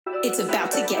It's about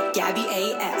to get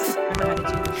GabbyAF.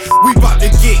 We about to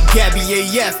get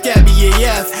GabbyAF,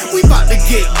 GabbyAF. We about to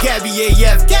get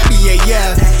GabbyAF,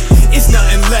 GabbyAF. It's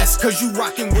nothing less, cause you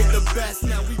rocking with the best.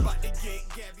 Now we about to get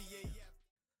GabbyAF.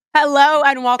 Hello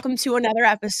and welcome to another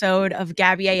episode of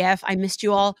GabbyAF. I missed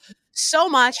you all so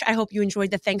much. I hope you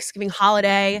enjoyed the Thanksgiving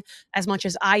holiday as much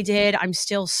as I did. I'm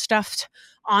still stuffed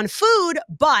on food,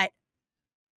 but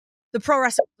the pro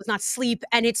wrestling does not sleep,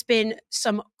 and it's been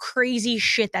some crazy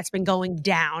shit that's been going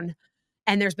down.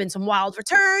 And there's been some wild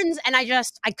returns, and I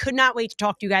could not wait to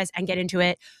talk to you guys and get into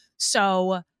it.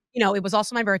 So, it was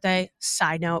also my birthday,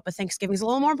 side note, but Thanksgiving is a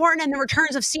little more important, and the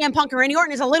returns of CM Punk and Randy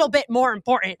Orton is a little bit more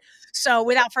important. So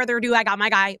without further ado, I got my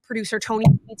guy, producer Tony,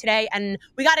 with me today, and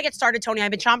we got to get started, Tony.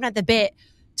 I've been chomping at the bit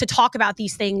to talk about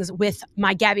these things with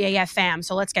my GabbyAF fam,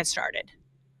 so let's get started.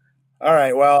 All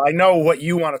right, well, I know what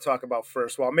you want to talk about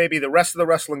first. Well, maybe the rest of the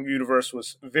wrestling universe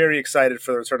was very excited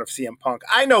for the return of CM Punk.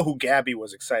 I know who Gabby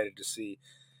was excited to see.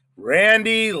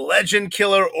 Randy Legend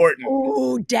Killer Orton.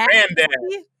 Ooh, Daddy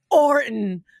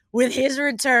Orton with his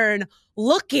return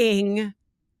looking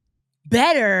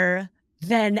better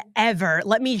than ever.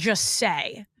 Let me just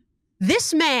say,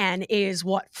 this man is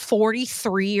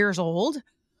 43 years old,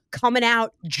 coming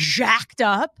out jacked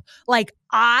up. Like,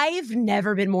 I've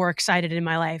never been more excited in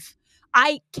my life.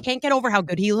 I can't get over how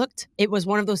good he looked. It was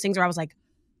one of those things where I was like,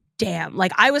 damn,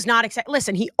 like I was not excited.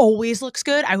 Listen, he always looks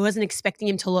good. I wasn't expecting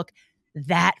him to look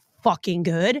that fucking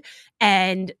good.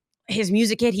 And his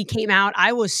music hit, he came out.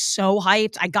 I was so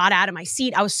hyped. I got out of my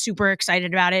seat. I was super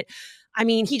excited about it. I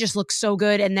mean, he just looks so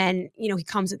good. And then, he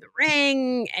comes in the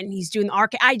ring and he's doing the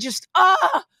arcade.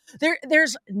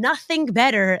 There's nothing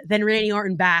better than Randy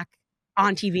Orton back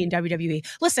on TV in WWE.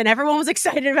 Listen, everyone was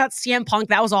excited about CM Punk.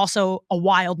 That was also a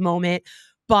wild moment,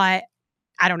 but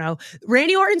I don't know.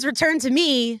 Randy Orton's return to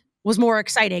me was more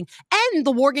exciting. And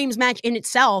the War Games match in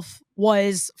itself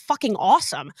was fucking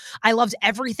awesome. I loved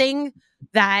everything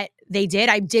that they did.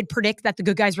 I did predict that the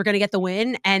good guys were going to get the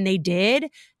win, and they did.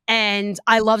 And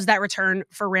I loved that return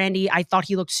for Randy. I thought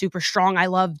he looked super strong. I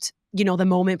loved, the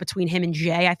moment between him and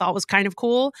Jay. I thought was kind of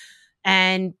cool.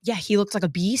 And yeah, he looked like a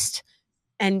beast.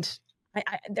 And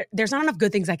there's not enough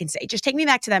good things I can say. Just take me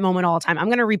back to that moment all the time. I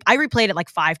replayed it like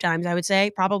 5 times, I would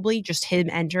say, probably just him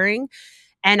entering.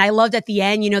 And I loved at the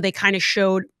end, they kind of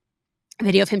showed a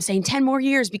video of him saying 10 more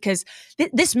years because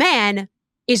this man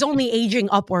is only aging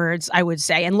upwards, I would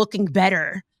say, and looking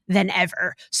better than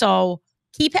ever. So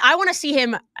I want to see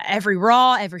him every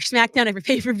Raw, every SmackDown, every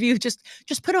pay-per-view. Just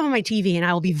put him on my TV and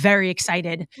I will be very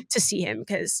excited to see him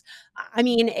because, I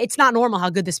mean, it's not normal how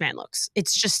good this man looks.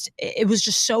 It was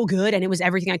just so good, and it was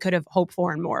everything I could have hoped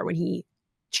for and more when he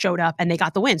showed up and they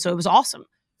got the win. So it was awesome.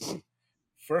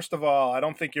 First of all, I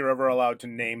don't think you're ever allowed to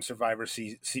name Survivor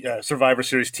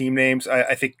Series team names.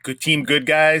 I think Team Good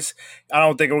Guys. I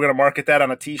don't think we're going to market that on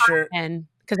a T-shirt. And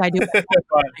because I do my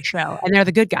show, and they're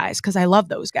the good guys because I love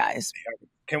those guys.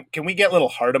 Can we get little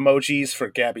heart emojis for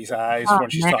Gabby's eyes when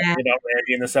she's talking about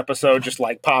Randy in this episode, just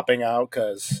like popping out?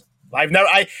 Because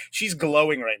she's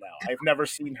glowing right now. I've never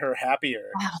seen her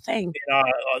happier in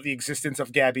the existence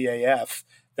of GabbyAF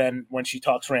than when she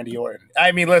talks Randy Orton.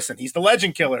 I mean, listen, he's the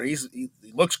Legend Killer. He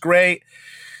looks great.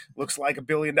 Looks like $1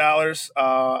 billion.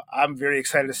 I'm very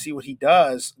excited to see what he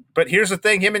does. But here's the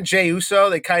thing: him and Jey Uso,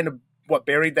 they kind of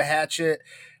buried the hatchet.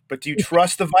 But do you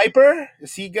trust the Viper?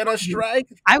 Is he gonna strike?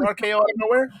 RKO out of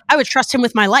nowhere? I would trust him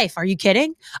with my life. Are you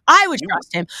kidding? I would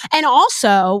trust him. And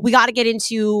also, we got to get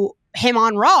into him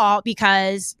on Raw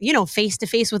because, face to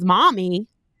face with Mommy,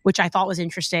 which I thought was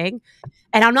interesting.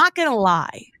 And I'm not gonna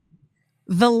lie,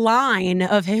 the line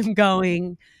of him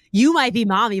going, "You might be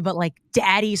Mommy, but like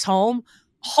Daddy's home."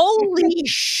 Holy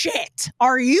shit.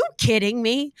 Are you kidding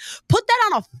me? Put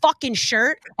that on a fucking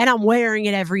shirt and I'm wearing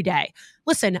it every day.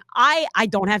 Listen, I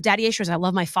don't have daddy issues. I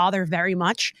love my father very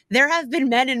much. There have been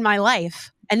men in my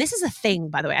life, and this is a thing,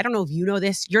 by the way. I don't know if you know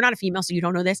this. You're not a female, so you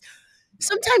don't know this.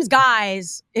 Sometimes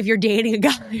guys, if you're dating a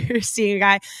guy or seeing a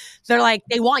guy, they're like,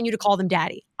 they want you to call them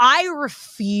daddy. I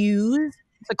refuse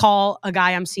to call a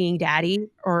guy I'm seeing daddy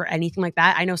or anything like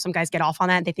that. I know some guys get off on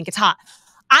that and they think it's hot.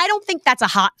 I don't think that's a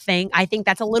hot thing. I think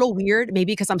that's a little weird,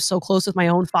 maybe because I'm so close with my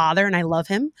own father and I love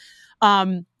him.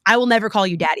 I will never call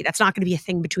you daddy. That's not going to be a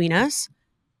thing between us.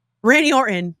 Randy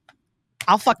Orton,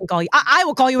 I'll fucking call you. I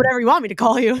will call you whatever you want me to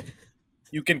call you.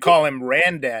 You can call him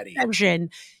Randaddy.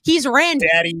 He's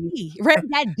Randaddy.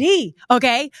 Randaddy,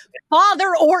 okay?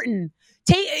 Father Orton.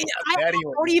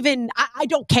 I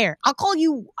don't care. I'll call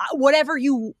you whatever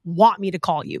you want me to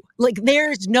call you. Like,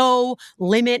 there's no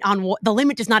limit on what the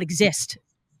limit does not exist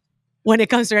when it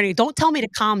comes to anything. Don't tell me to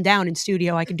calm down in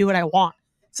studio. I can do what I want.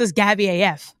 It says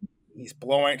GabbyAF. He's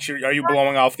blowing. Are you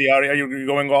blowing off the audio? Are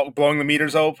you blowing the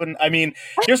meters open? I mean,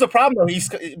 here's the problem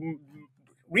though.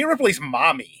 Rhea Ripley's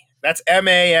mommy. That's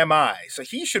MAMI. So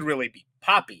he should really be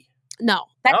Poppy. No.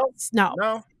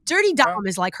 Dirty Dom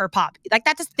is like her pop. Like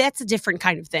that's a different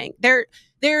kind of thing.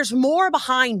 There's more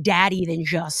behind Daddy than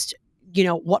just,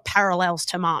 what parallels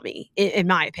to Mommy, in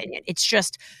my opinion. It's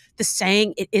just the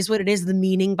saying, it is what it is, the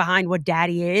meaning behind what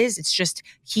Daddy is. It's just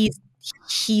he's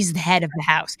the head of the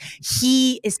house.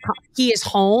 He is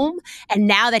home, and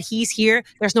now that he's here,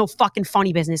 there's no fucking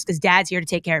funny business because Dad's here to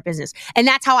take care of business. And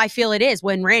that's how I feel it is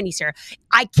when Randy's here.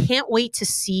 I can't wait to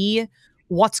see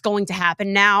what's going to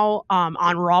happen now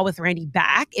on Raw with Randy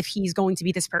back, if he's going to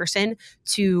be this person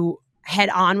to head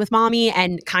on with Mommy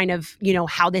and kind of,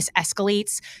 how this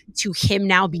escalates to him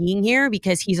now being here,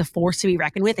 because he's a force to be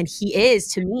reckoned with. And he is,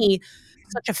 to me,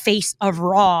 such a face of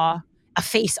Raw, a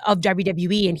face of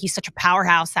WWE, and he's such a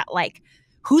powerhouse that, like,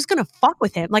 who's gonna fuck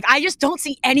with him? Like, I just don't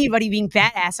see anybody being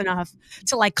badass enough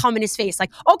to, like, come in his face.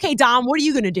 Like, okay, Dom, what are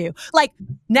you gonna do? Like,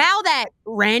 now that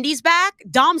Randy's back,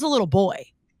 Dom's a little boy.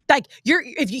 Like,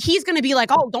 he's going to be like,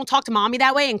 oh, don't talk to Mommy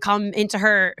that way and come into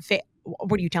her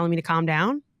what are you telling me to calm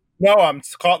down? No, I'm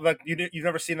called like you've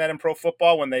never seen that in pro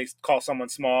football when they call someone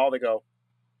small, they go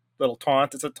little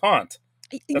taunt. It's a taunt.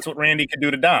 That's what Randy could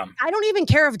do to Dom. I don't even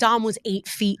care if Dom was 8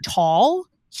 feet tall.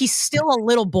 He's still a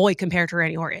little boy compared to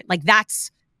Randy Orton. Like,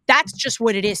 that's just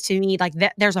what it is to me. Like,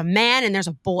 there's a man and there's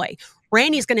a boy.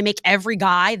 Randy's going to make every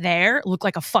guy there look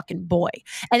like a fucking boy.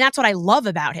 And that's what I love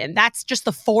about him. That's just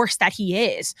the force that he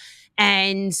is.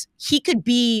 And he could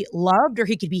be loved or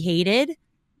he could be hated.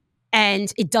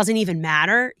 And it doesn't even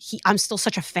matter. I'm still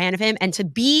such a fan of him. And to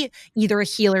be either a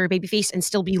heel or a babyface and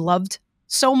still be loved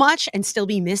so much and still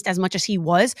be missed as much as he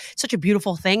was, such a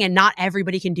beautiful thing. And not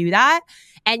everybody can do that.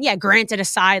 And yeah, granted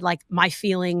aside, like, my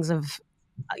feelings of,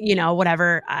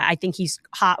 whatever, I think he's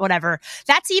hot, whatever.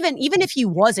 That's even if he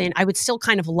wasn't, I would still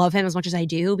kind of love him as much as I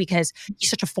do, because he's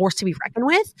such a force to be reckoned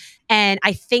with. And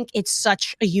I think it's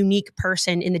such a unique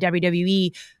person in the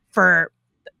WWE for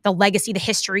the legacy, the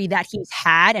history that he's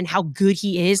had, and how good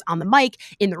he is on the mic,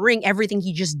 in the ring, everything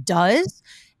he just does.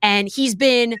 And he's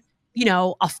been,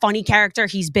 a funny character.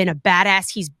 He's been a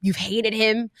badass. You've hated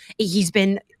him. He's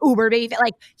been uber baby.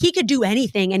 Like, he could do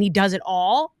anything and he does it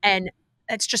all. And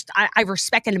it's just, I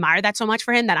respect and admire that so much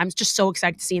for him, that I'm just so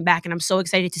excited to see him back. And I'm so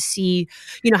excited to see,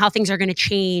 how things are going to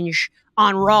change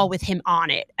on Raw with him on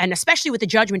it. And especially with the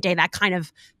Judgment Day, that kind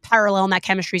of parallel and that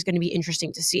chemistry is going to be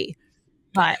interesting to see.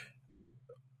 But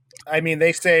I mean,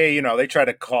 they say, they try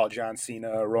to call John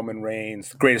Cena, Roman Reigns,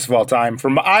 the greatest of all time.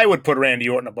 I would put Randy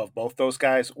Orton above both those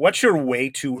guys. What's your way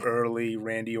too early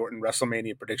Randy Orton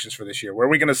WrestleMania predictions for this year? Where are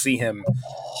we going to see him?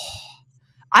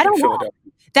 I don't know.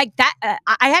 Like that,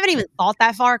 I haven't even thought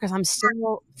that far, because I'm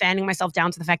still fanning myself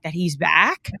down to the fact that he's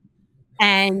back.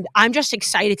 And I'm just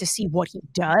excited to see what he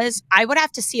does. I would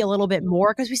have to see a little bit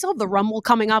more, because we still have the Rumble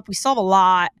coming up. We still have a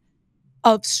lot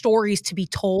of stories to be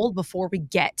told before we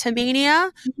get to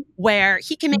Mania, where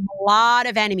he can make a lot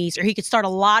of enemies, or he could start a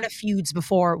lot of feuds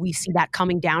before we see that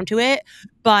coming down to it.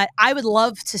 But I would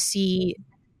love to see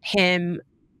him,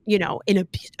 in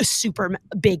a super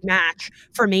big match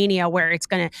for Mania, where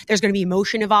there's gonna be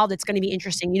emotion involved. It's gonna be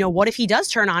interesting. What if he does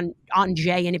turn on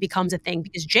Jay and it becomes a thing?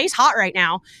 Because Jay's hot right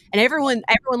now, and everyone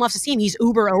loves to see him. He's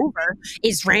uber over.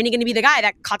 Is Randy gonna be the guy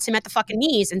that cuts him at the fucking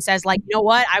knees and says, like, you know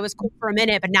what, I was cool for a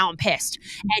minute, but now I'm pissed,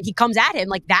 and he comes at him?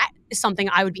 Like, that is something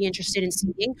I would be interested in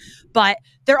seeing. But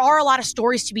there are a lot of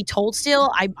stories to be told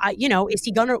still. Is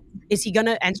he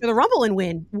gonna enter the Rumble and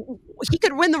win? He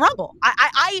could win the Rumble.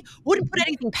 I wouldn't put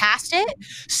anything past it.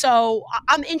 So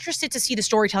I'm interested to see the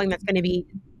storytelling that's going to be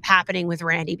happening with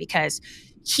Randy, because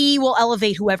he will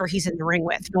elevate whoever he's in the ring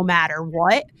with, no matter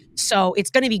what. So it's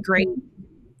going to be great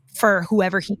for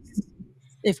whoever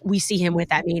if we see him with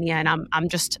that Mania. And I'm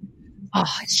just,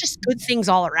 it's just good things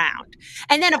all around.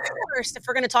 And then, of course, if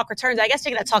we're going to talk returns, I guess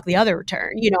we're going to talk the other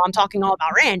return. I'm talking all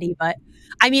about Randy, but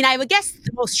I mean, I would guess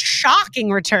the most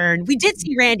shocking return, we did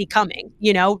see Randy coming,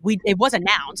 it was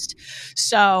announced.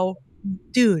 So,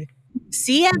 dude,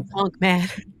 CM Punk, man,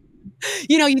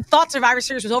 you thought Survivor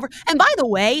Series was over. And by the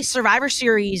way, Survivor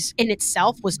Series in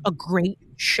itself was a great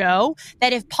show,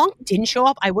 that if Punk didn't show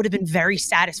up, I would have been very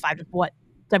satisfied with what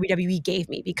WWE gave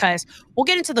me, because we'll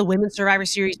get into the women's Survivor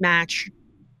Series match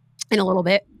in a little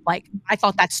bit. Like, I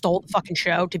thought that stole the fucking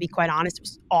show, to be quite honest. It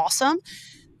was awesome.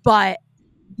 But,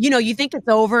 you think it's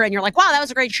over and you're like, wow, that was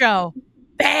a great show.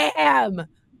 Bam!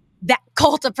 That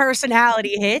cult of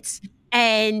personality hits.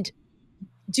 And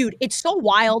dude, it's so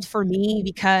wild for me,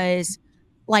 because,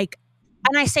 like,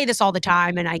 and I say this all the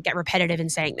time and I get repetitive in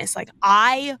saying this, like,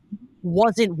 I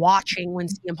wasn't watching when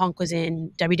CM Punk was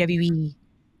in WWE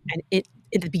and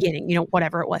at the beginning,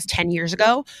 whatever it was, 10 years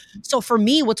ago. So for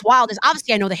me, what's wild is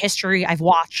obviously I know the history. I've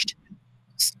watched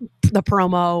the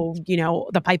promo,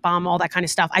 the pipe bomb, all that kind of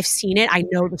stuff. I've seen it. I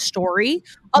know the story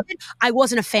of it. I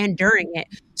wasn't a fan during it.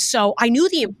 So I knew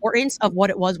the importance of what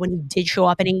it was when he did show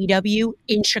up in AEW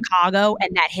in Chicago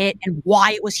and that hit and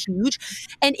why it was huge.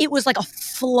 And it was like a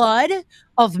flood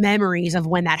of memories of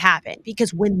when that happened.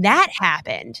 Because when that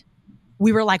happened,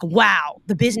 we were like, wow,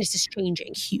 the business is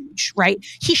changing huge, right?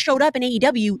 He showed up in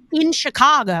AEW in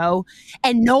Chicago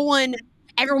and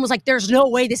everyone was like, there's no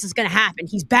way this is going to happen.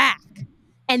 He's back.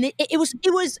 And it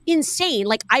was insane.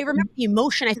 Like, I remember the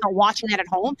emotion I felt watching that at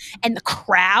home and the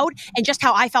crowd and just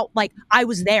how I felt like I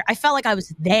was there. I felt like I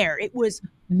was there. It was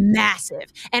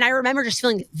massive. And I remember just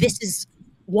feeling this is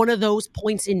one of those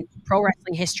points in pro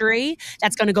wrestling history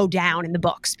that's going to go down in the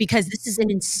books because this is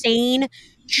an insane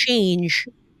change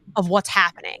of what's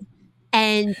happening.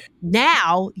 And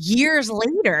now, years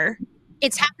later,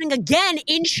 it's happening again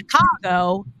in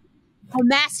Chicago, a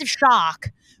massive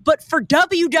shock, but for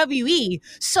WWE.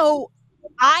 So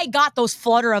I got those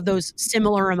flutter of those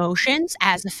similar emotions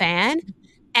as a fan.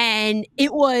 And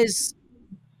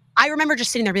I remember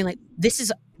just sitting there being like,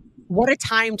 what a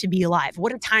time to be alive.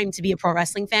 What a time to be a pro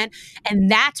wrestling fan.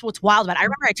 And that's what's wild about it. I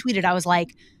remember I tweeted, I was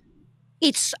like,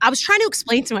 I was trying to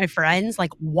explain to my friends like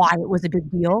why it was a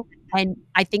big deal. And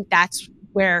I think that's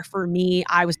where for me,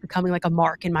 I was becoming like a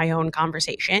mark in my own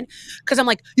conversation. Cause I'm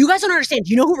like, you guys don't understand. Do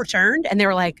you know who returned? And they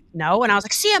were like, no. And I was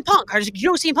like, CM Punk. I was like, do you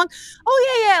know CM Punk?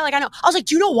 Oh yeah. Like I know. I was like,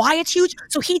 do you know why it's huge?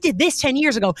 So he did this 10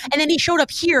 years ago. And then he showed up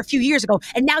here a few years ago.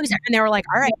 And now he's there. And they were like,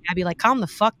 all right, Gabby, like calm the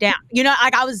fuck down.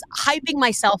 Like I was hyping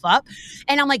myself up.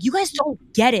 And I'm like, you guys don't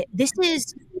get it. This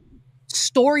is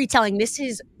storytelling. This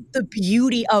is the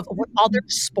beauty of what other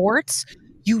sports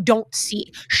you don't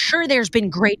see. Sure, there's been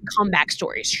great comeback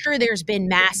stories. Sure, there's been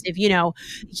massive,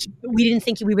 we didn't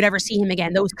think we would ever see him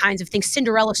again. Those kinds of things,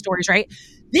 Cinderella stories, right?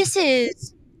 This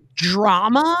is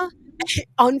drama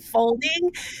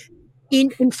unfolding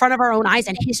in front of our own eyes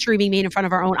and history being made in front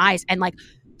of our own eyes. And like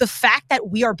the fact that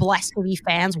we are blessed to be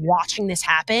fans watching this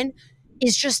happen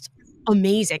is just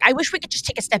amazing. I wish we could just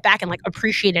take a step back and like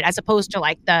appreciate it as opposed to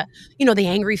like the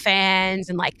angry fans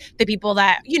and like the people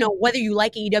that, whether you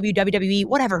like AEW, WWE,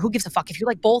 whatever, who gives a fuck? If you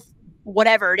like both,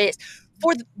 whatever it is,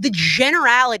 for the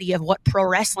generality of what pro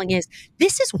wrestling is,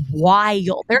 this is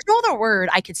wild. There's no other word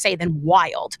I could say than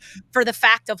wild for the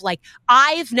fact of like,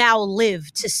 I've now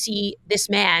lived to see this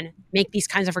man make these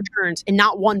kinds of returns in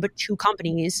not one, but two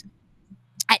companies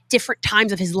at different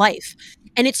times of his life.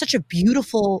 And it's such a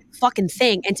beautiful fucking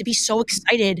thing. And to be so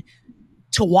excited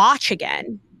to watch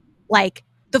again, like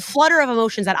the flutter of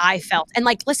emotions that I felt. And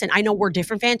like, listen, I know we're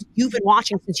different fans. You've been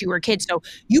watching since you were a kid. So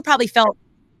you probably felt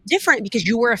different because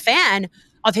you were a fan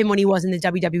of him when he was in the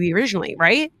WWE originally,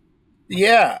 right?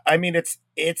 Yeah. I mean,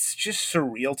 it's just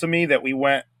surreal to me that we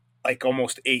went like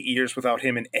almost 8 years without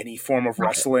him in any form of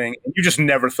wrestling. And you just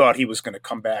never thought he was going to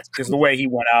come back because the way he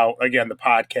went out, again, the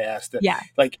podcast,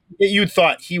 like you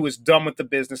thought he was done with the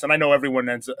business. And I know everyone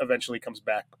eventually comes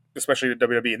back, especially to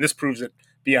WWE. And this proves it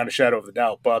beyond a shadow of the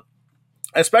doubt. But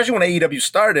especially when AEW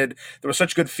started, there were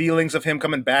such good feelings of him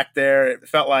coming back there. It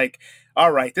felt like,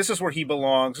 all right, this is where he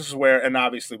belongs. This is where, and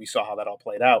obviously we saw how that all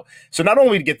played out. So not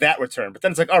only to get that return, but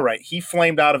then it's like, all right, he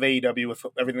flamed out of AEW with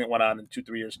everything that went on in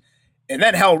 2-3 years. And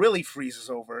then hell really freezes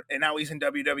over, and now he's in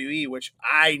WWE, which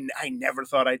I never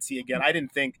thought I'd see again. I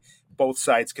didn't think both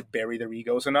sides could bury their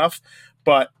egos enough,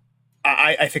 but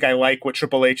I think I like what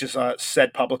Triple H has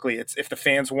said publicly. It's if the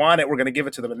fans want it, we're going to give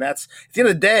it to them, and that's at the end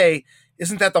of the day.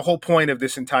 Isn't that the whole point of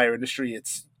this entire industry?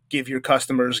 It's give your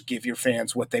customers, give your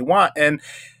fans what they want, and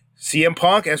CM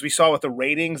Punk, as we saw with the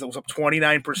ratings, it was up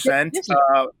 29%.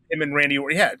 Him and Randy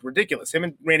Orton, ridiculous. Him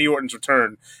and Randy Orton's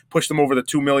return pushed them over the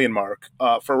 2 million mark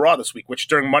for Raw this week, which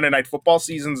during Monday Night Football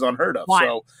season is unheard of.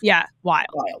 Wild. So wild.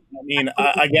 I mean,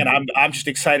 again, I'm just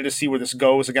excited to see where this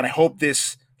goes. Again, I hope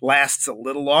this lasts a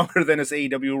little longer than his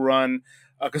AEW run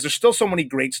because there's still so many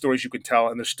great stories you can tell,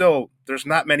 and there's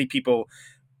not many people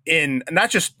in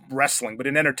not just wrestling, but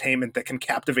in entertainment that can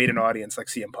captivate an audience like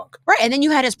CM Punk. Right. And then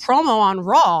you had his promo on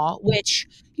Raw, which,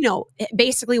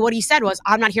 basically what he said was,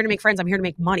 I'm not here to make friends. I'm here to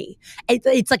make money.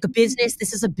 It's like a business.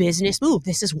 This is a business move.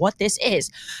 This is what this is.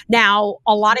 Now,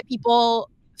 a lot of people,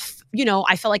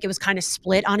 I felt like it was kind of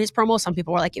split on his promo. Some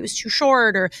people were like, it was too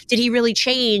short, or did he really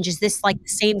change? Is this like the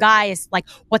same guy? Is like,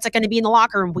 what's it going to be in the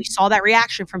locker room? We saw that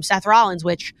reaction from Seth Rollins,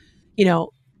 which,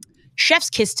 chef's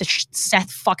kiss to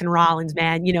Seth fucking Rollins,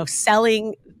 man,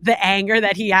 selling the anger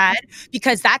that he had,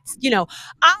 because that's,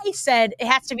 I said it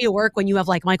has to be a work when you have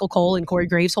like Michael Cole and Corey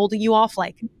Graves holding you off.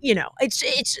 Like,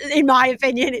 it's in my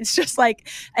opinion, it's just like,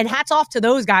 and hats off to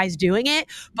those guys doing it.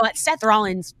 But Seth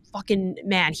Rollins, fucking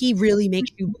man, he really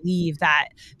makes you believe that.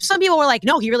 Some people were like,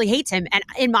 no, he really hates him. And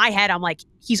in my head, I'm like,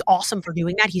 he's awesome for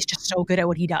doing that. He's just so good at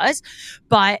what he does.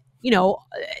 But,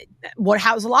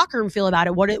 how's the locker room feel about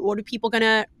it? What are people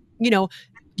gonna,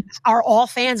 are all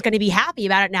fans going to be happy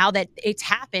about it now that it's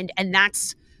happened? And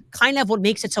that's kind of what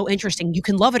makes it so interesting. You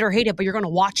can love it or hate it, but you're going to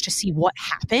watch to see what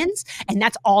happens. And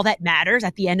that's all that matters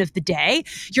at the end of the day.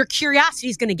 Your curiosity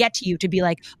is going to get to you to be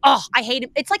like, oh, I hate him.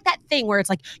 It's like that thing where it's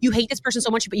like, you hate this person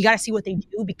so much, but you got to see what they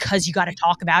do because you got to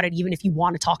talk about it, even if you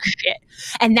want to talk shit.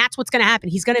 And that's what's going to happen.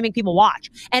 He's going to make people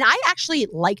watch. And I actually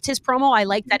liked his promo. I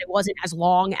liked that it wasn't as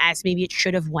long as maybe it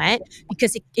should have went,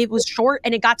 because it was short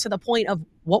and it got to the point of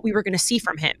what we were going to see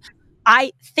from him.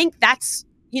 I think that's,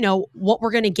 what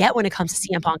we're going to get when it comes to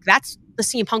CM Punk. That's the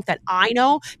CM Punk that I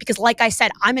know, because like I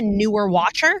said, I'm a newer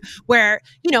watcher where,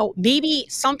 maybe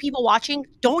some people watching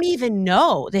don't even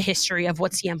know the history of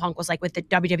what CM Punk was like with the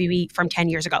WWE from 10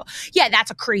 years ago. Yeah, that's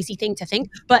a crazy thing to think,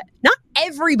 but not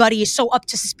everybody is so up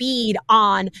to speed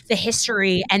on the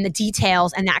history and the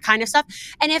details and that kind of stuff.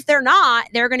 And if they're not,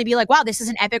 they're going to be like, wow, this is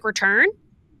an epic return.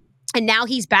 And now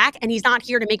he's back, and he's not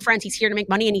here to make friends. He's here to make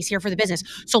money, and he's here for the business.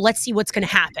 So let's see what's going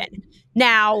to happen.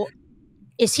 Now,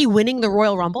 is he winning the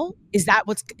Royal Rumble? Is that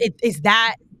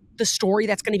the story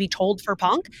that's going to be told for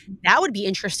Punk? That would be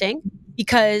interesting,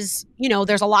 because,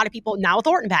 there's a lot of people now with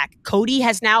Orton back. Cody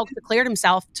has now declared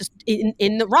himself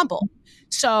in the Rumble.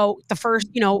 So the first,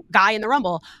 guy in the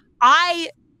Rumble.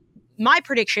 My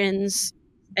predictions,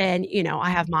 and, I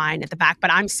have mine at the back,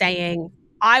 but I'm saying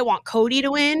I want Cody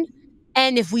to win.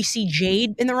 And if we see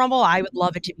Jade in the Rumble, I would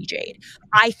love it to be Jade.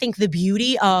 I think the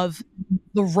beauty of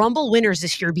the Rumble winners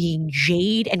this year being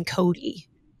Jade and Cody,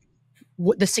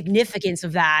 the significance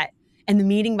of that and the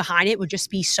meaning behind it would just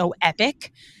be so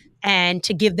epic. And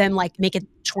to give them, make it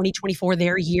 2024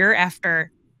 their year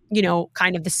after,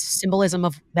 kind of the symbolism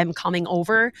of them coming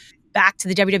over back to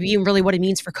the WWE and really what it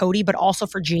means for Cody, but also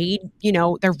for Jade.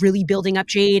 They're really building up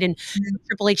Jade, and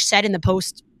Triple H said in the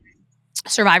post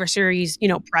Survivor Series,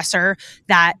 presser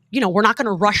that, we're not going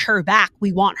to rush her back.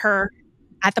 We want her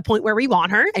at the point where we want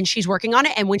her, and she's working on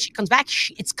it. And when she comes back,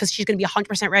 it's because she's going to be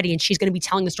 100% ready, and she's going to be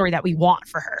telling the story that we want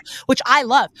for her, which I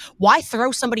love. Why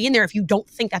throw somebody in there if you don't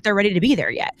think that they're ready to be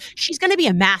there yet? She's going to be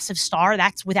a massive star.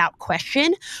 That's without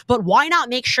question. But why not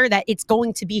make sure that it's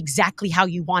going to be exactly how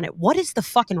you want it? What is the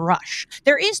fucking rush?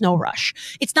 There is no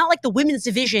rush. It's not like the women's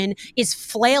division is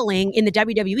flailing in the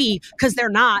WWE, because they're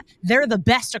not. They're the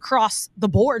best across the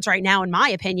boards right now, in my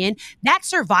opinion. That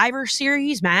Survivor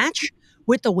Series match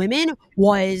with the women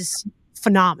was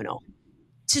phenomenal.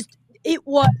 That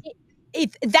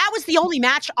was the only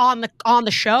match on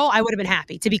the show, I would have been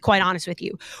happy, to be quite honest with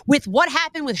you. With what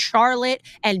happened with Charlotte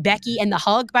and Becky and the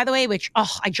hug, by the way, which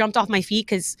I jumped off my feet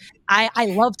because I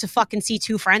love to fucking see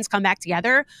two friends come back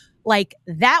together.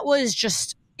 That was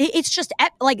just, it's just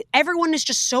everyone is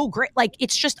just so great.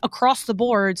 It's just across the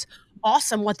boards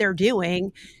awesome what they're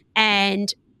doing.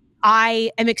 And I'm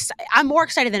more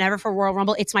excited than ever for Royal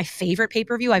Rumble. It's my favorite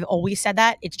pay-per-view. I've always said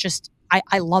that. It's just,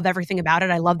 I love everything about it.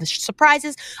 I love the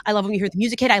surprises. I love when you hear the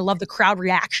music hit. I love the crowd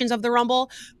reactions of the Rumble.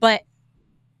 But,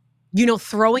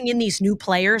 throwing in these new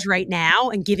players right now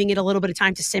and giving it a little bit of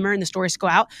time to simmer and the stories to go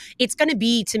out, it's going to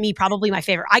be, to me, probably my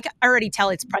favorite. I already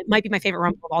tell might be my favorite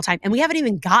Rumble of all time. And we haven't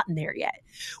even gotten there yet,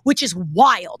 which is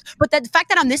wild. But the fact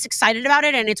that I'm this excited about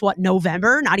it, and it's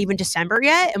November, not even December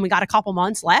yet, and we got a couple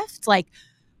months left,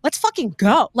 let's fucking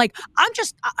go. I'm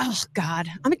just, oh God,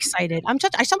 I'm excited.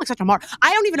 I sound like such a mark.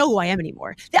 I don't even know who I am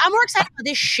anymore. I'm more excited for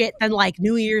this shit than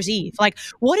New Year's Eve.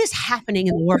 What is happening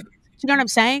in the world? You know what I'm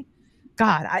saying?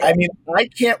 God. I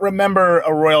can't remember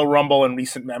a Royal Rumble in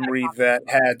recent memory that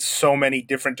had so many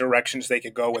different directions they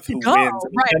could go with who wins.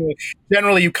 Right.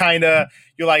 Generally,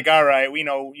 you're like, all right, we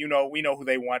know who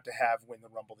they want to have win the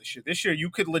Rumble this year. This year,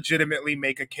 you could legitimately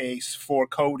make a case for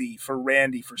Cody, for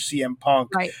Randy, for CM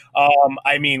Punk. Right.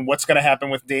 What's going to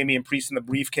happen with Damian Priest in the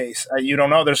briefcase? You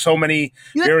don't know. There's so many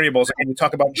variables. And you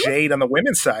talk about Jade on the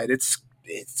women's side. It's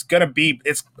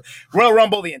Royal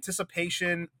Rumble. The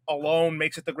anticipation alone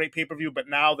makes it the great pay-per-view. But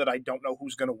now that I don't know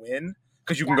who's going to win,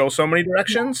 because you can go so many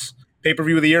directions,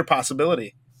 pay-per-view of the year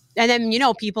possibility. And then,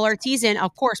 people are teasing.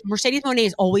 Of course, Mercedes Moné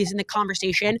is always in the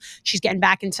conversation. She's getting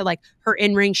back into like her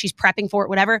in-ring. She's prepping for it,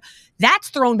 whatever. That's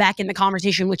thrown back in the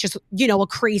conversation, which is, a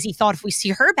crazy thought if we see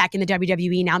her back in the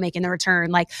WWE now making the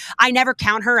return. Like, I never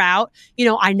count her out.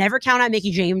 I never count out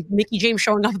Mickie James. Mickie James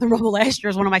showing up at the Rumble last year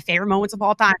is one of my favorite moments of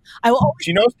all time. I will always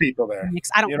She knows people there.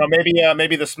 I don't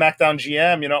maybe the SmackDown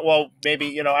GM,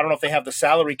 maybe, I don't know if they have the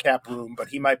salary cap room, but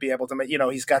he might be able to make,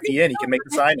 he's got the in, he can make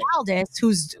the signing. Aldis,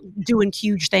 who's doing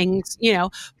huge things,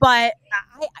 but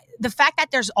the fact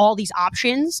that there's all these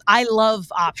options, I love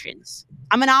options.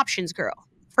 I'm an options girl.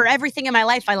 For everything in my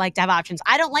life, I like to have options.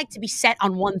 I don't like to be set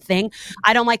on one thing.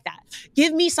 I don't like that.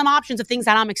 Give me some options of things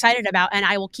that I'm excited about, and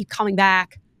I will keep coming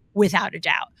back without a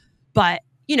doubt. But,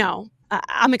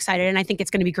 I'm excited, and I think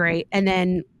it's going to be great. And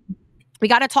then we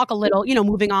got to talk a little,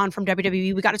 moving on from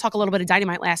WWE, we got to talk a little bit of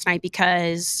Dynamite last night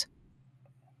because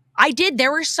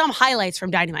there were some highlights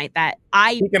from Dynamite that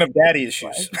Speaking of daddy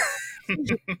issues.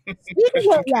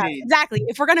 Yeah, exactly.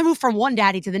 If we're going to move from one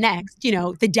daddy to the next,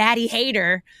 the daddy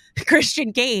hater,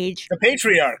 Christian Cage. The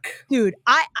patriarch. Dude,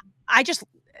 I just,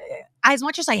 as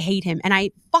much as I hate him, and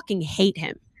I fucking hate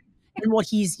him, and what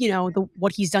he's,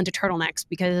 what he's done to turtlenecks,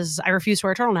 because I refuse to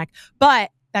wear a turtleneck,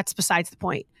 but that's besides the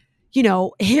point.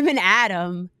 Him and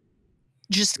Adam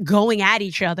just going at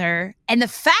each other. And the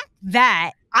fact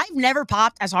that I've never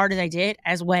popped as hard as I did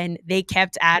as when they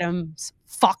kept Adam's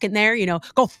fuck in there,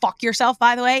 go fuck yourself,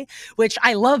 by the way, which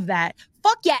I love that.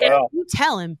 Fuck yeah. Wow. You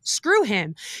tell him, screw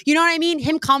him. You know what I mean?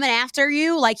 Him coming after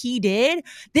you like he did.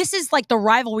 This is like the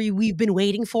rivalry we've been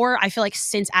waiting for. I feel like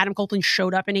since Adam Copeland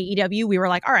showed up in AEW, we were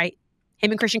like, all right,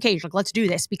 him and Christian Cage, like, let's do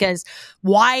this, because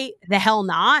why the hell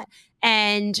not?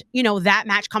 And, that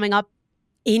match coming up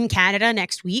in Canada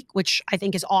next week, which I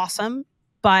think is awesome.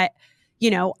 But,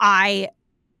 I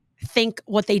think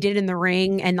what they did in the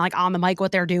ring and like on the mic,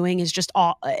 what they're doing is just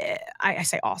all, I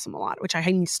say awesome a lot, which I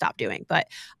need to stop doing, but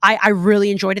I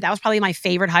really enjoyed it. That was probably my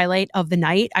favorite highlight of the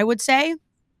night, I would say.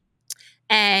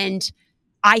 And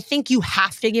I think you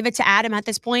have to give it to Adam at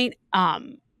this point.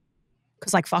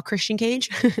 Cause like, fuck Christian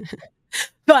Cage.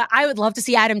 But I would love to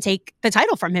see Adam take the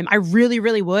title from him. I really,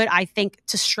 really would. I think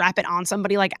to strap it on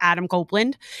somebody like Adam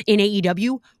Copeland in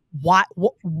AEW, why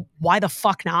the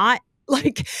fuck not?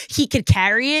 Like, he could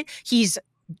carry it. He's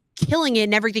killing it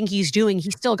in everything he's doing.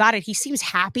 He still got it. He seems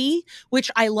happy, which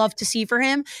I love to see for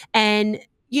him. And,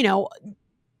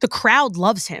 the crowd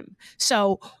loves him.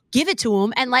 So give it to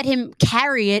him and let him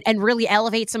carry it and really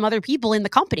elevate some other people in the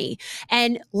company.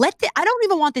 And I don't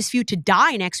even want this feud to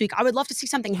die next week. I would love to see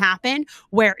something happen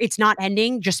where it's not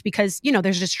ending just because,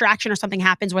 there's a distraction or something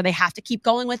happens where they have to keep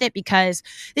going with it, because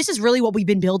this is really what we've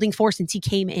been building for since he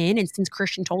came in and since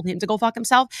Christian told him to go fuck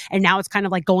himself. And now it's kind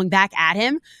of like going back at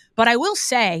him. But I will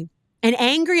say, an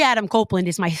angry Adam Copeland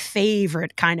is my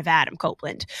favorite kind of Adam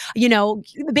Copeland. The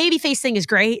babyface thing is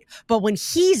great, but when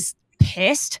he's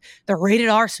pissed, the rated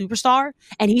R superstar,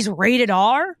 and he's rated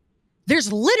R,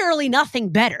 there's literally nothing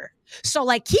better. So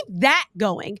like, keep that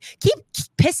going. Keep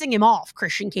pissing him off,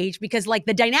 Christian Cage, because like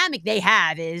the dynamic they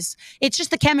have it's just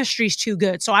the chemistry's too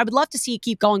good. So I would love to see it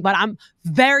keep going, but I'm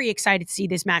very excited to see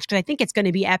this match because I think it's going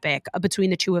to be epic between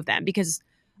the two of them, because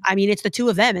I mean, it's the two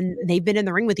of them and they've been in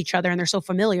the ring with each other and they're so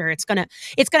familiar. It's gonna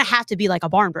have to be like a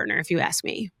barn burner, if you ask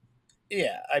me.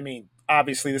 Yeah, I mean,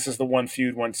 obviously this is the one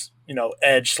feud once,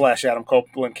 Edge/Adam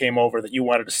Copeland came over that you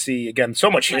wanted to see. Again,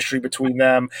 so much history between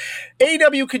them.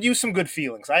 AEW could use some good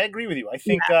feelings. I agree with you. I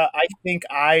think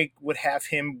I would have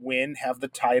him win, have the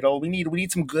title. We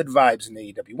need some good vibes in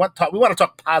AEW. We want to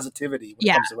talk positivity when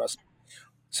it comes to wrestling.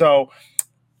 So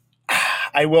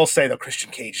I will say though,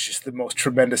 Christian Cage is just the most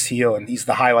tremendous heel, and he's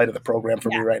the highlight of the program for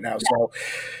me right now. So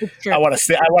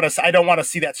I don't want to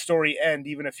see that story end,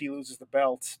 even if he loses the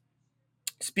belt.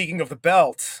 Speaking of the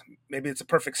belt, maybe it's a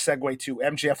perfect segue to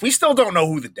MJF. We still don't know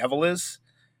who the devil is.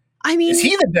 I mean, is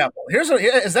he the devil?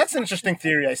 That's an interesting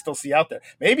theory I still see out there.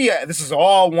 Maybe this is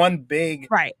all one big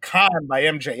con by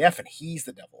MJF, and he's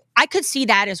the devil. I could see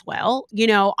that as well.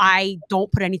 I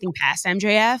don't put anything past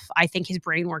MJF. I think his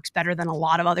brain works better than a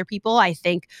lot of other people. I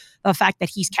think the fact that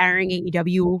he's carrying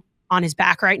AEW on his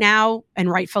back right now, and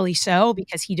rightfully so,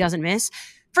 because he doesn't miss.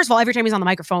 First of all, every time he's on the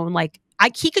microphone, like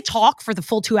he could talk for the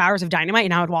full 2 hours of Dynamite,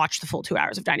 and I would watch the full 2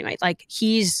 hours of Dynamite. Like,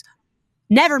 he's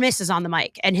never misses on the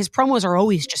mic, and his promos are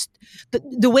always just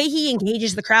the way he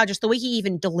engages the crowd, just the way he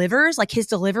even delivers, like his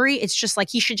delivery. It's just like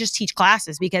he should just teach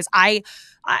classes, because I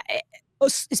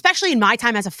especially in my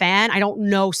time as a fan, I don't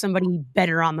know somebody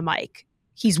better on the mic.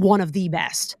 He's one of the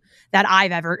best that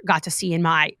I've ever got to see in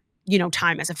my,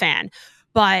 time as a fan.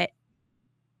 But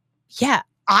yeah,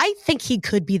 I think he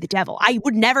could be the devil. I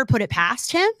would never put it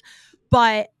past him,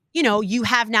 but you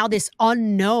have now this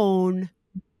unknown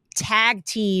tag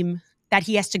team that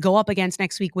he has to go up against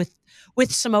next week with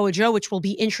Samoa Joe, which will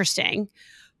be interesting.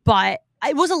 But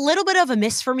it was a little bit of a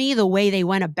miss for me, the way they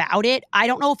went about it. I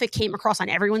don't know if it came across on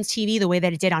everyone's TV the way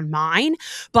that it did on mine,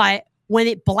 but when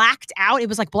it blacked out, it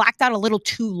was like blacked out a little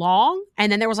too long.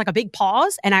 And then there was like a big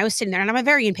pause, and I was sitting there, and I'm a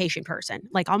very impatient person.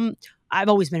 Like I've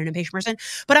always been an impatient person,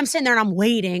 but I'm sitting there and I'm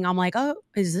waiting. I'm like, oh,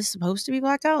 is this supposed to be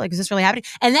blacked out? Like, is this really happening?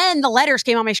 And then the letters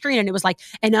came on my screen and it was like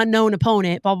an unknown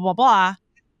opponent, blah, blah, blah, blah.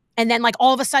 And then like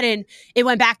all of a sudden it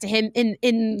went back to him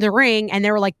in the ring, and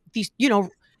there were like these,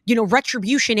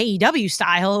 retribution AEW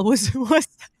style was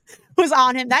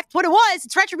on him. That's what it was.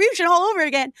 It's retribution all over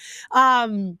again.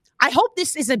 I hope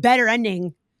this is a better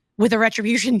ending with a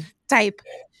retribution type,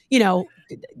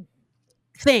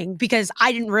 thing, because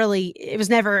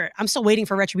I'm still waiting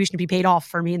for retribution to be paid off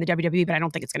for me in the WWE, but I don't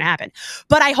think it's going to happen.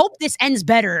 But I hope this ends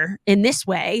better in this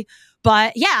way.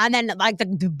 But yeah, and then like the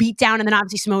beat down, and then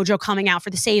obviously Samoa Joe coming out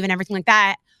for the save and everything like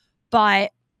that.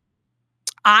 But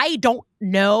I don't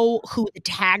know who the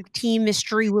tag team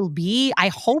mystery will be. I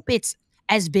hope it's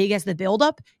as big as the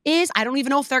buildup is. I don't even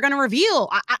know if they're going to reveal.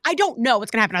 I don't know what's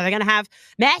going to happen. Are they going to have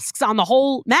masks on the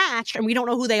whole match and we don't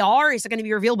know who they are? Is it going to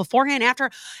be revealed beforehand, after?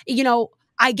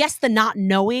 I guess the not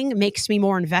knowing makes me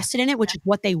more invested in it, which is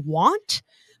what they want.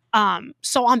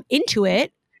 So I'm into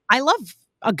it. I love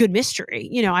a good mystery.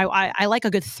 I like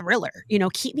a good thriller.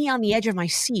 Keep me on the edge of my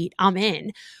seat. I'm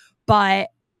in. But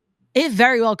it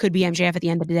very well could be MJF at the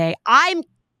end of the day. I'm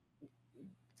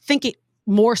thinking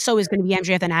more so is going to be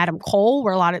MJF than Adam Cole,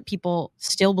 where a lot of people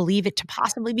still believe it to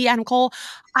possibly be Adam Cole.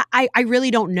 I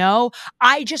really don't know.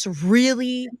 I just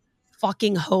really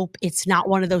fucking hope it's not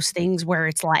one of those things where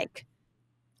it's like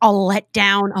a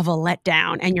letdown of a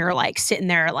letdown, and you're like sitting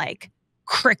there like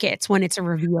crickets when it's a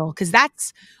reveal, because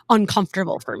that's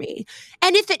uncomfortable for me.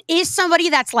 And if it is somebody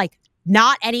that's like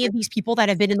not any of these people that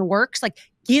have been in the works, like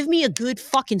give me a good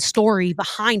fucking story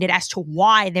behind it as to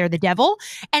why they're the devil,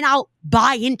 and I'll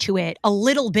buy into it a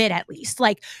little bit at least.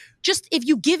 Like, just if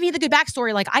you give me the good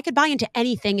backstory, like I could buy into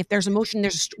anything if there's emotion,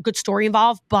 there's a good story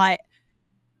involved. But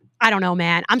I don't know,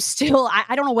 man. I'm still,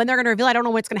 I don't know when they're going to reveal. I don't know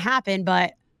what's going to happen,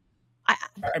 but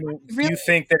I mean, really, do you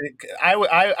think that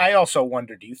I also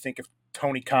wonder, do you think if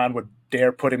Tony Khan would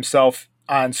dare put himself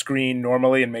on screen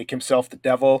normally and make himself the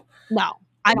devil? No,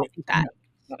 I don't think that.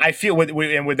 I feel,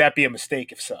 would that be a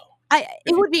mistake if so?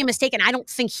 It would be a mistake, and I don't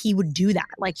think he would do that.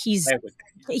 Like he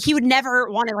would never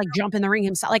want to like jump in the ring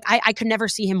himself. Like I could never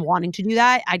see him wanting to do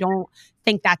that. I don't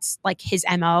think that's like his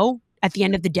MO at the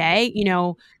end of the day,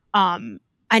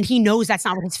 and he knows that's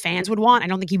not what his fans would want. I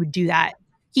don't think he would do that.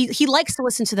 He likes to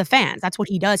listen to the fans. That's what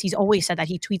he does. He's always said that.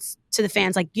 He tweets to the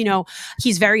fans, like,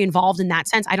 he's very involved in that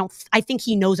sense. I think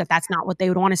he knows that that's not what they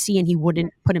would want to see, and he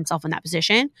wouldn't put himself in that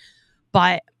position.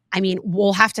 But I mean,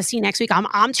 we'll have to see next week.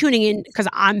 I'm tuning in because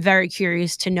I'm very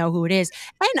curious to know who it is.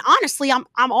 And honestly, I'm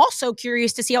also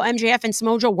curious to see how MJF and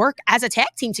Samoa Joe work as a tag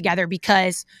team together,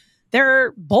 because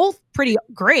they're both pretty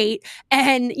great.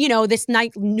 And, this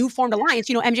new formed alliance,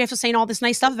 MJF was saying all this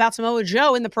nice stuff about Samoa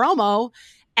Joe in the promo,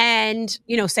 and,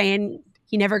 saying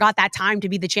he never got that time to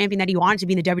be the champion that he wanted to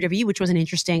be in the WWE, which was an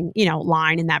interesting,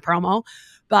 line in that promo.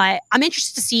 But I'm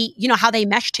interested to see, how they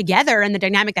mesh together and the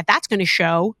dynamic that's going to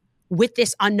show with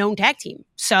this unknown tag team.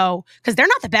 So, because they're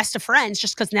not the best of friends,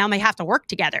 just because now they have to work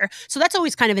together. So that's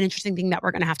always kind of an interesting thing that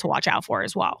we're going to have to watch out for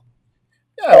as well.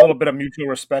 Yeah, a little bit of mutual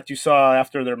respect. You saw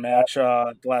after their match,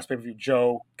 the last pay-per-view,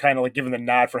 Joe kind of like giving the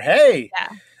nod for, hey, yeah,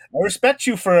 I respect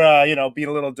you for, being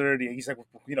a little dirty. He's like,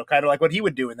 kind of like what he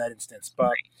would do in that instance.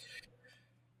 But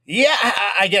yeah,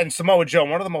 again, Samoa Joe,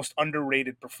 one of the most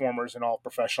underrated performers in all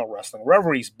professional wrestling.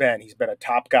 Wherever he's been a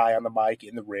top guy on the mic,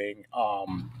 in the ring.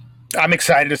 I'm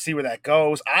excited to see where that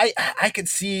goes. I could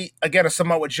see, again, a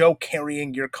Samoa Joe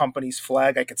carrying your company's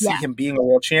flag. I could see him being a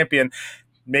world champion.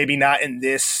 Maybe not in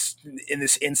this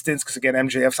instance, because again,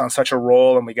 MJF's on such a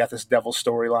roll, and we got this devil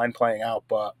storyline playing out.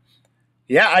 But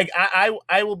yeah,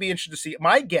 I will be interested to see.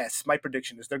 My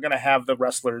prediction is they're going to have the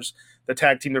wrestlers, the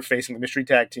tag team they're facing, the mystery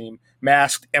tag team,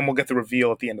 masked, and we'll get the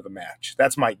reveal at the end of the match.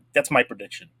 That's my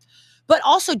prediction. But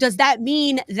also, does that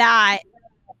mean that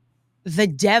the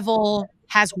devil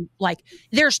has, like,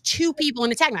 there's two people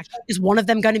in a tag match? Is one of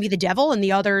them going to be the devil and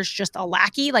the other's just a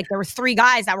lackey? Like, there were three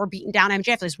guys that were beating down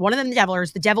MJF. Is one of them the devil, or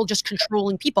is the devil just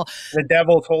controlling people? The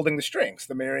devil's holding the strings,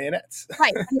 the marionettes.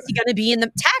 Right. Is he going to be in the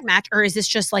tag match, or is this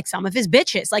just like some of his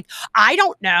bitches? Like, I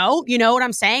don't know. You know what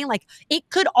I'm saying? Like, it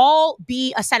could all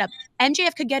be a setup.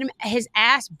 MJF could get his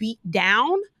ass beat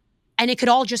down, and it could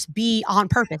all just be on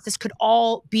purpose. This could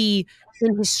all be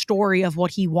in his story of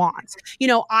what he wants.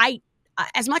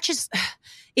 as much as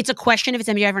it's a question if it's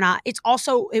MJF or not, it's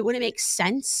also, it wouldn't make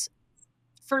sense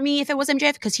for me if it was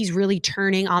MJF because he's really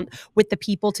turning on with the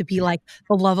people to be like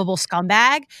the lovable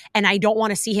scumbag. And I don't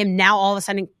want to see him now all of a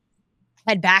sudden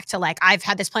head back to like, I've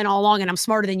had this plan all along and I'm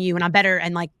smarter than you and I'm better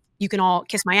and like, you can all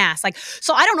kiss my ass. Like,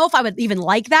 so I don't know if I would even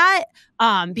like that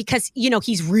because, you know,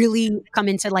 he's really come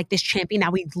into like this champion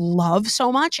that we love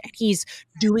so much and he's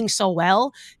doing so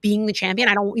well being the champion.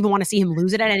 I don't even want to see him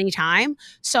lose it at any time.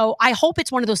 So I hope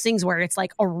it's one of those things where it's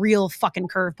like a real fucking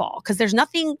curveball because there's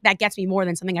nothing that gets me more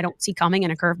than something I don't see coming in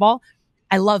a curveball.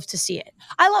 I love to see it.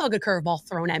 I love a good curveball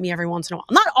thrown at me every once in a while.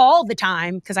 Not all the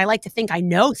time because I like to think I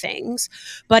know things,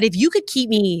 but if you could keep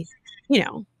me, you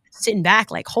know, sitting back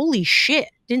like, holy shit,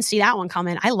 didn't see that one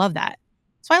coming. I love that.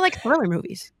 So I like thriller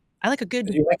movies. I like a good.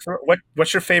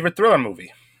 What's your favorite thriller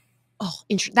movie? Oh,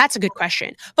 that's a good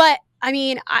question. But I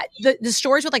mean, the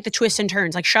stories with like the twists and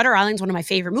turns, like Shutter Island is one of my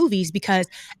favorite movies because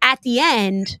at the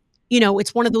end, you know,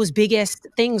 it's one of those biggest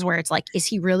things where it's like, is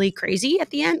he really crazy at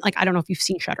the end? Like, I don't know if you've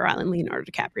seen Shutter Island, Leonardo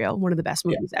DiCaprio, one of the best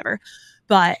movies ever.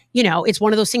 But, you know, it's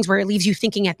one of those things where it leaves you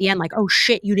thinking at the end, like, oh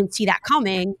shit, you didn't see that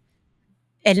coming.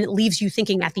 And it leaves you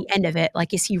thinking at the end of it,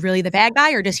 like, is he really the bad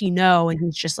guy or does he know? And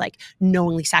he's just like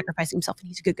knowingly sacrificing himself and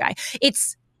he's a good guy.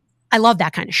 I love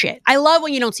that kind of shit. I love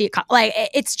when you don't see it. Like,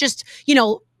 it's just, you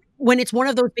know, when it's one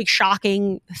of those big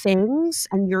shocking things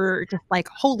and you're just like,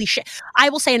 holy shit. I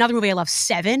will say another movie I love,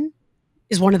 Seven,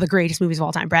 is one of the greatest movies of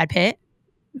all time. Brad Pitt.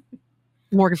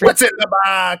 Morgan Freeman. What's in the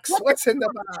box? What's in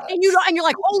the box? And you're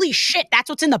like, holy shit, that's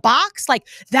what's in the box? Like,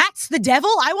 that's the devil?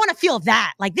 I want to feel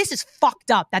that. Like, this is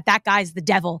fucked up that guy's the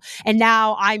devil. And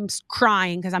now I'm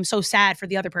crying because I'm so sad for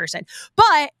the other person.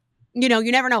 But, you know,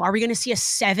 you never know. Are we going to see a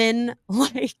Seven,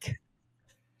 like,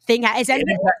 thing? Is that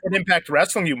in Impact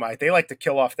Wrestling, you might. They like to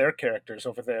kill off their characters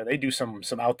over there. They do some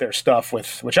out there stuff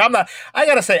with, which I'm not, I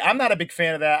got to say, I'm not a big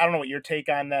fan of that. I don't know what your take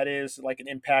on that is. Like an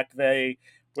Impact,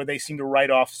 where they seem to write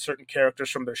off certain characters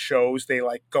from their shows. They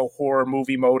like go horror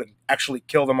movie mode and actually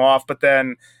kill them off, but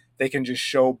then they can just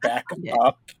show back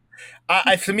up.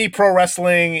 To me, pro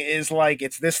wrestling is like,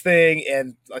 it's this thing,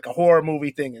 and like a horror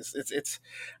movie thing is it's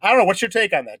I don't know. What's your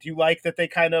take on that? Do you like that they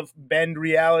kind of bend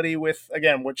reality with,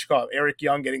 again, what you call it, Eric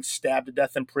Young getting stabbed to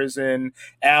death in prison,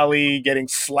 Allie getting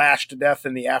slashed to death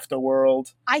in the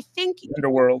afterworld? I think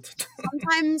underworld.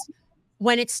 Sometimes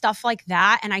when it's stuff like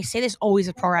that, and I say this always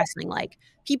with pro wrestling, like,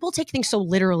 people take things so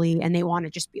literally and they want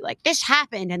to just be like, this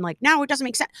happened. And like, no, it doesn't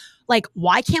make sense. Like,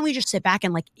 why can't we just sit back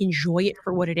and like enjoy it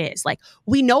for what it is? Like,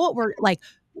 we know what we're like,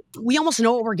 we almost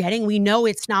know what we're getting. We know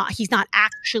he's not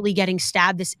actually getting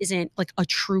stabbed. This isn't like a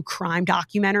true crime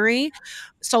documentary.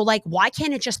 So like, why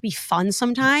can't it just be fun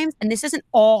sometimes? And this isn't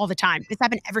all the time. If this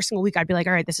happened every single week, I'd be like,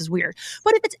 all right, this is weird.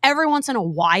 But if it's every once in a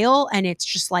while and it's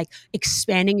just like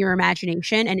expanding your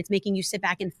imagination and it's making you sit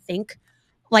back and think,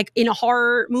 like in a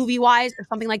horror movie wise or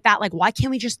something like that, like, why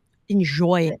can't we just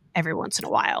enjoy it every once in a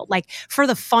while? Like, for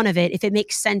the fun of it, if it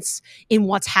makes sense in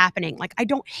what's happening, like, I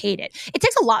don't hate it. It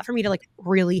takes a lot for me to like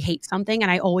really hate something.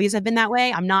 And I always have been that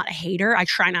way. I'm not a hater. I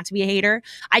try not to be a hater.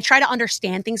 I try to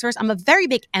understand things first. I'm a very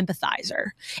big empathizer.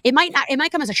 It might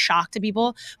come as a shock to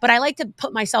people, but I like to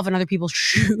put myself in other people's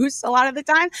shoes a lot of the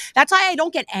time. That's why I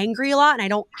don't get angry a lot. And I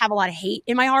don't have a lot of hate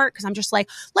in my heart. Cause I'm just like,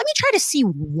 let me try to see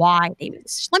why they made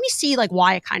this. Let me see like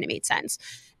why it kind of made sense.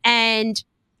 And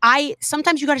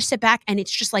sometimes you got to sit back and it's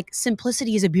just like,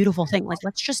 simplicity is a beautiful thing. Like,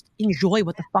 let's just enjoy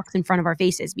what the fuck's in front of our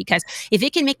faces, because if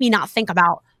it can make me not think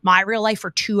about my real life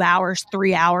for 2 hours,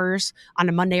 3 hours on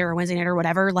a Monday or a Wednesday night or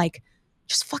whatever, like,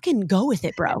 just fucking go with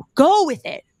it, bro. Go with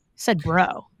it. I said,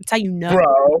 bro. That's how you know.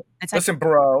 Bro. Listen,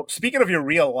 bro. Speaking of your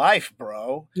real life,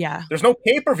 bro. Yeah. There's no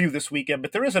pay-per-view this weekend,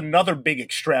 but there is another big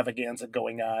extravaganza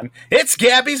going on. It's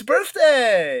Gabby's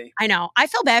birthday. I know. I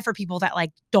feel bad for people that like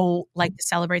don't like to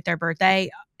celebrate their birthday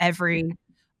every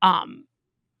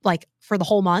like for the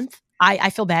whole month.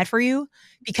 I feel bad for you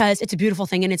because it's a beautiful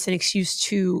thing and it's an excuse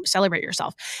to celebrate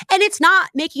yourself. And it's not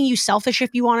making you selfish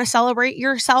if you want to celebrate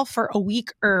yourself for a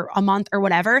week or a month or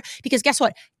whatever, because guess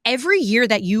what? Every year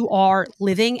that you are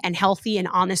living and healthy and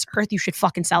on this earth, you should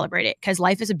fucking celebrate it, because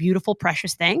life is a beautiful,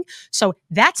 precious thing. So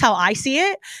that's how I see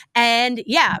it. And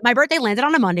yeah, my birthday landed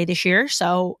on a Monday this year.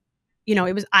 So, you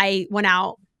know, I went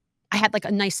out, I had like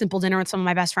a nice simple dinner with some of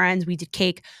my best friends. We did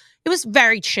cake. It was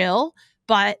very chill.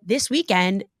 But this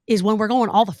weekend is when we're going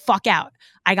all the fuck out.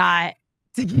 I got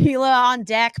tequila on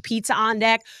deck, pizza on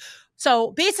deck.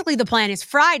 So basically the plan is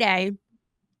Friday,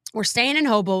 we're staying in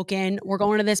Hoboken. We're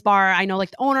going to this bar. I know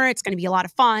like the owner, it's going to be a lot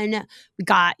of fun. We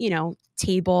got, you know,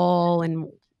 table and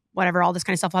whatever, all this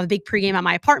kind of stuff. I'll have a big pregame at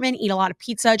my apartment, eat a lot of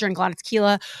pizza, drink a lot of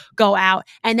tequila, go out.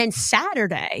 And then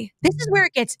Saturday, this is where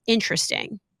it gets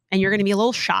interesting. and you're going to be a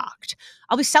little shocked.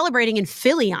 I'll be celebrating in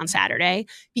Philly on Saturday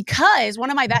because one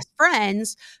of my best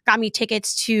friends got me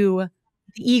tickets to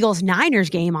the Eagles-Niners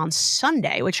game on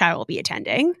Sunday, which I will be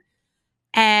attending.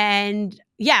 And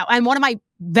yeah, and one of my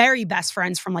very best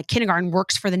friends from like kindergarten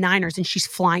works for the Niners, and she's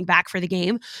flying back for the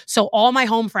game. So all my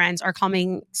home friends are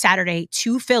coming Saturday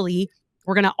to Philly.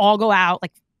 We're going to all go out,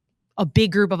 like a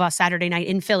big group of us Saturday night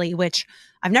in Philly, which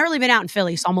I've never really been out in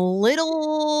Philly, so I'm a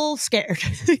little scared.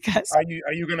 Because are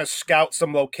you going to scout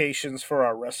some locations for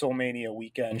our WrestleMania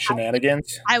weekend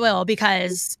shenanigans? I will,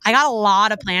 because I got a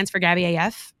lot of plans for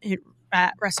GabbyAF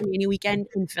at WrestleMania weekend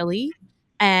in Philly,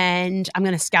 and I'm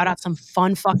going to scout out some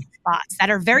fun fucking spots that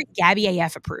are very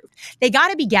GabbyAF approved. They got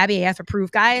to be GabbyAF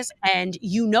approved, guys, and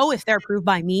if they're approved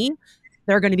by me,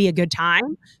 they're going to be a good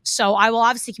time. So I will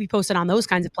obviously keep you posted on those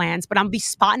kinds of plans, but I'm going to be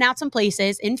spotting out some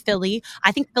places in Philly.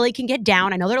 I think Philly can get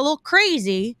down. I know they're a little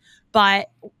crazy,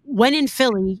 but when in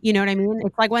Philly, you know what I mean?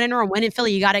 It's like when in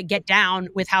Philly, you got to get down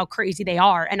with how crazy they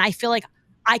are. And I feel like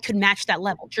I could match that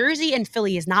level. Jersey and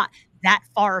Philly is not that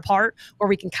far apart where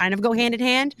we can kind of go hand in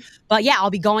hand. But yeah,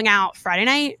 I'll be going out Friday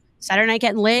night, Saturday night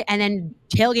getting lit, and then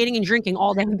tailgating and drinking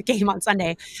all day in the game on Sunday.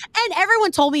 And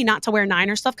everyone told me not to wear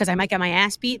Niner stuff because I might get my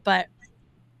ass beat, but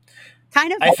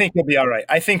kind of. I think you'll be all right.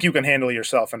 I think you can handle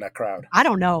yourself in that crowd. I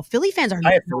don't know. Philly fans are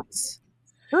nuts.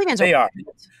 Philly fans are.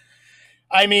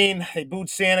 I mean, they booed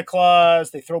Santa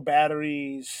Claus, they throw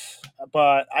batteries,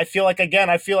 but I feel like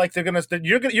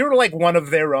you're like one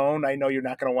of their own. I know you're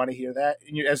not gonna want to hear that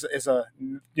as a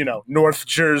North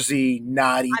Jersey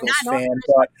not Eagles fan,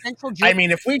 but I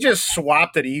mean, if we just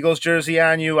swapped an Eagles jersey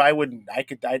on you,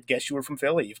 I'd guess you were from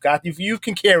Philly. You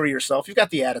can carry yourself. You've got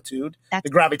the attitude, the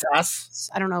gravitas.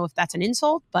 I don't know if that's an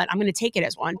insult, but I'm gonna take it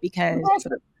as one because.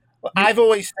 Well, I've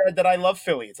always said that I love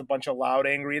Philly. It's a bunch of loud,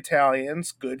 angry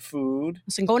Italians, good food.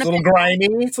 It's a little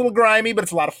grimy, but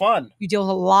it's a lot of fun. You deal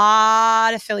with a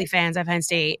lot of Philly fans at Penn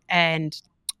State, and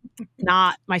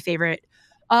not my favorite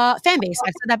fan base.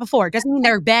 I've said that before. It doesn't mean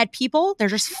they're bad people. They're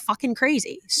just fucking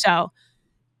crazy. So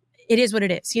it is what it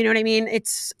is. You know what I mean?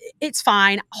 It's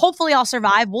fine. Hopefully I'll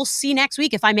survive. We'll see next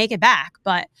week if I make it back,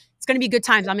 but it's going to be good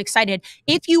times. I'm excited.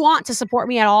 If you want to support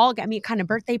me at all, get me a kind of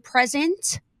birthday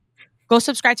present. Go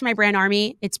subscribe to my brand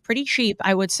army. It's pretty cheap,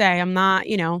 I would say. I'm not,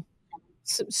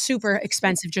 super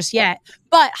expensive just yet.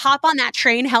 But hop on that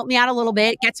train, help me out a little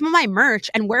bit, get some of my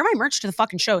merch, and wear my merch to the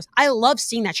fucking shows. I love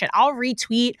seeing that shit. I'll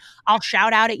retweet. I'll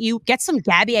shout out at you. Get some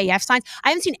GabbyAF signs. I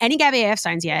haven't seen any GabbyAF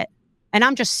signs yet. And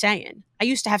I'm just saying. I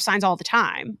used to have signs all the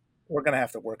time. We're going to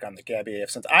have to work on the GabbyAF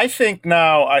signs. I think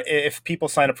now, if people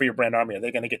sign up for your brand army, are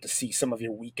they going to get to see some of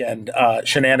your weekend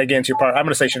shenanigans? I'm going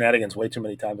to say shenanigans way too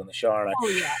many times on the show, aren't I? Oh,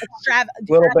 yeah.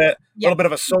 Little bit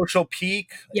of a social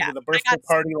peak. Yeah. The birthday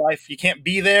party life. You can't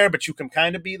be there, but you can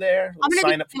kind of be there. I'm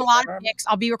going to be doing a lot of pics.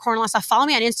 I'll be recording a lot of stuff. Follow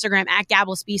me on Instagram at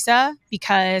 @GablaSpisa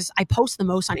because I post the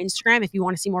most on Instagram if you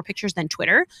want to see more pictures than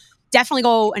Twitter. Definitely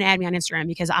go and add me on Instagram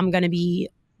because I'm going to be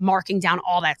marking down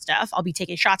all that stuff. I'll be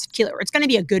taking shots of tequila. It's going to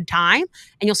be a good time.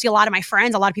 And you'll see a lot of my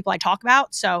friends, a lot of people I talk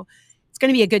about. So it's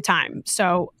going to be a good time.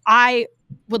 So I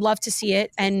would love to see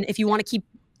it. And if you want to keep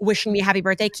wishing me a happy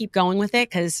birthday, keep going with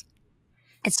it because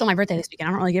it's still my birthday this weekend.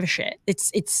 I don't really give a shit.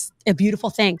 It's a beautiful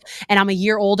thing. And I'm a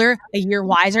year older, a year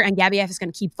wiser, and GabbyAF is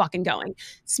going to keep fucking going.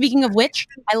 Speaking of which,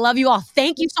 I love you all.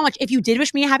 Thank you so much. If you did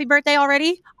wish me a happy birthday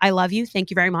already, I love you.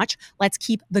 Thank you very much. Let's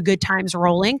keep the good times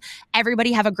rolling.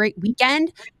 Everybody have a great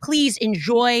weekend. Please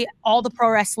enjoy all the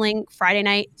pro wrestling Friday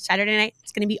night, Saturday night.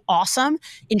 It's going to be awesome.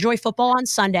 Enjoy football on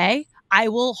Sunday. I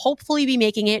will hopefully be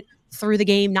making it through the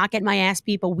game, not getting my ass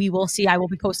beat, but we will see. I will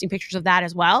be posting pictures of that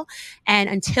as well. And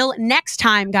until next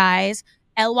time, guys,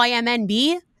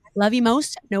 LYMNB, love you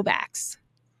most, no backs.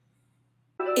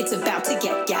 It's about to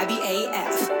get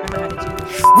GabbyAF.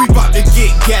 We about to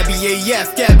get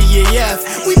GabbyAF,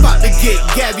 GabbyAF. We about to get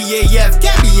GabbyAF,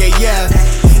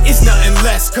 GabbyAF. It's nothing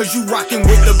less, cause you rockin'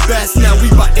 with the best. Now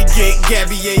we about to get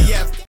GabbyAF.